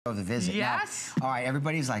of the visit. Yes. Now, all right,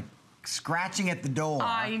 everybody's like scratching at the door.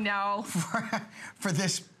 I know. For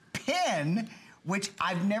this pin, which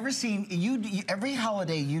I've never seen. Every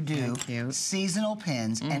holiday you do seasonal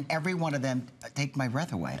pins, and every one of them take my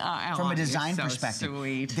breath away. From a design perspective.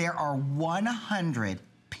 Sweet. There are 100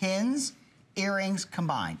 pins, earrings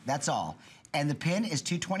combined. That's all. And the pin is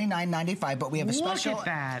 $229.95, but we have a special. Look at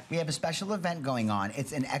that. We have a special event going on.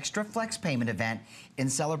 It's an extra flex payment event in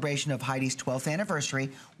celebration of Heidi's 12th anniversary.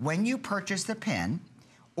 When you purchase the pin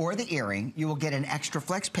or the earring, you will get an extra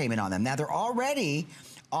flex payment on them. Now they're already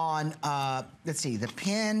on. Let's see, the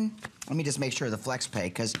pin. Let me just make sure the flex pay,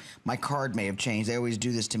 because my card may have changed. They always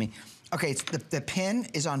do this to me. Okay, the pin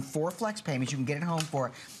is on 4 flex payments. You can get it home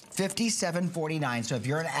for $57.49. So if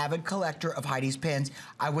you're an avid collector of Heidi's pins,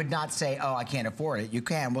 I would not say, oh, I can't afford it. You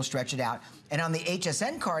can, we'll stretch it out. And on the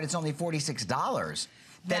HSN card, it's only $46.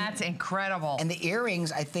 That's incredible. And the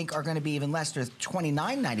earrings, I think, are gonna be even less. They're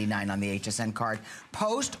 $29.99 on the HSN card,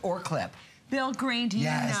 post or clip. Bill Green, do you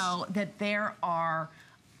know that there are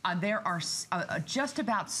just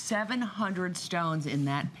about 700 stones in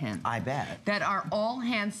that pin. I bet. That are all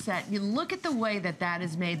hand set. You look at the way that that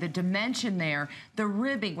is made, the dimension there, the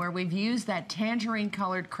ribbing where we've used that tangerine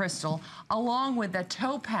colored crystal along with the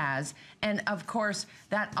topaz, and of course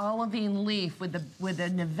that olivine leaf with the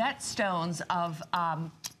Nivette stones of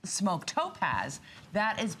smoked topaz.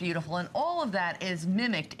 That is beautiful, and all of that is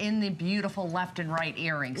mimicked in the beautiful left and right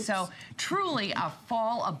earrings. So truly a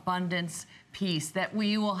fall abundance piece that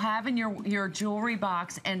you will have in your jewelry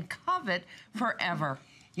box and covet forever.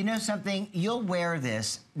 You know something? You'll wear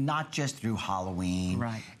this not just through Halloween,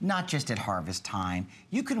 not just at harvest time.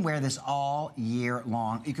 You can wear this all year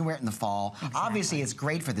long. You can wear it in the fall. Obviously, it's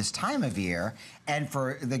great for this time of year, and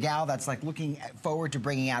for the gal that's like looking forward to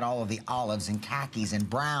bringing out all of the olives and khakis and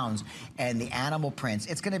browns and the animal prints.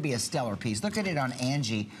 It's going to be a stellar piece. Look at it on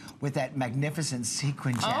Angie with that magnificent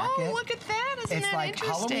sequin jacket. Oh, look at that! Isn't that interesting? It's like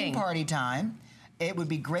Halloween party time. It would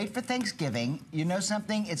be great for Thanksgiving. You know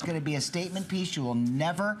something? It's going to be a statement piece you will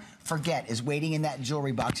never forget, is waiting in that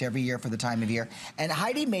jewelry box every year for the time of year. And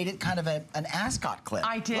Heidi made it kind of an ascot clip.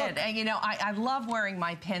 I did. Look. And you know, I love wearing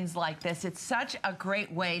my pins like this. It's such a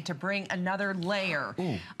great way to bring another layer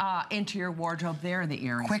into your wardrobe. There, the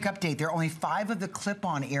earrings. Quick update. There are only 5 of the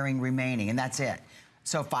clip-on earring remaining, and that's it.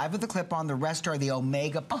 So 5 of the clip-on, the rest are the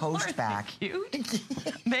Omega post back. Aren't they cute?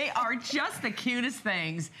 They are just the cutest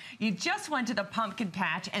things. You just went to the pumpkin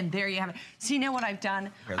patch, and there you have it. So you know what I've done?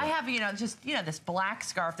 I have, this black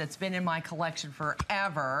scarf that's been in my collection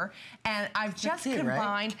forever, and I've just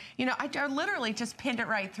combined, I literally just pinned it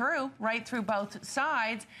right through both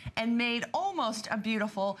sides, and made almost a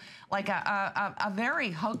beautiful, like a very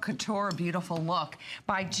haute couture beautiful look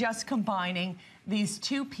by just combining these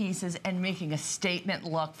 2 pieces and making a statement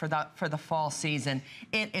look for the fall season.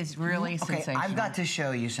 It is really sensational. I've got to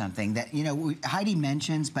show you something that, Heidi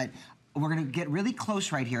mentions, but we're gonna get really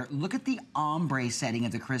close right here. Look at the ombre setting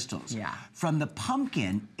of the crystals. Yeah. From the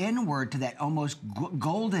pumpkin inward to that almost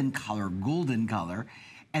golden color,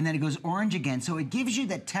 and then it goes orange again. So it gives you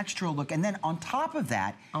that textural look. And then on top of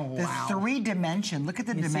that, the 3-dimension, look at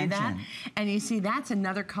the dimension. See that? And you see, that's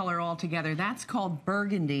another color altogether. That's called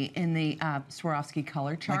burgundy in the Swarovski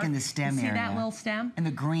color chart. Like in the stem area. See that little stem? And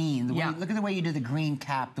the green. Look at the way you do the green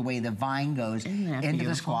cap, the way the vine goes into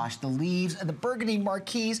the squash, the leaves, and the burgundy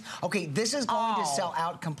marquise. Okay, this is going to sell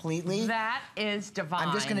out completely. That is divine.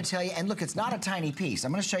 I'm just going to tell you, and look, it's not a tiny piece.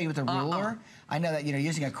 I'm going to show you with a ruler. I know that,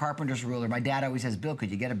 using a carpenter's ruler, my dad always says, Bill, could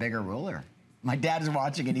you get a bigger ruler? My dad is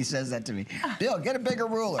watching and he says that to me. Bill, get a bigger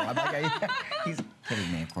ruler. I'm like, he's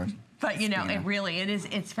kidding me, of course. But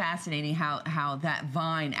it's fascinating how that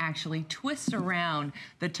vine actually twists around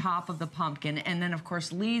the top of the pumpkin, and then of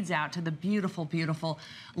course leads out to the beautiful, beautiful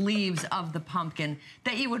leaves of the pumpkin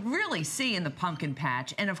that you would really see in the pumpkin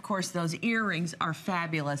patch. And of course those earrings are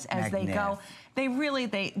fabulous as they go.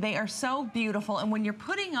 They are so beautiful. And when you're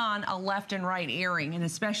putting on a left and right earring, and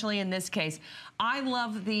especially in this case, I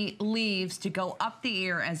love the leaves to go up the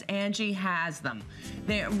ear as Angie has them.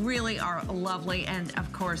 They really are lovely, and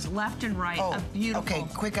of course left and right, a beautiful. Okay,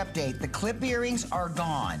 quick update. The clip earrings are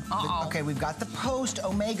gone. Okay, we've got the post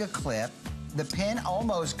Omega clip, the pin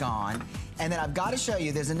almost gone, and then I've got to show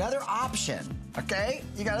you, there's another option, okay?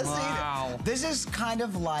 You got to see it. This is kind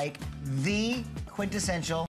of like the quintessential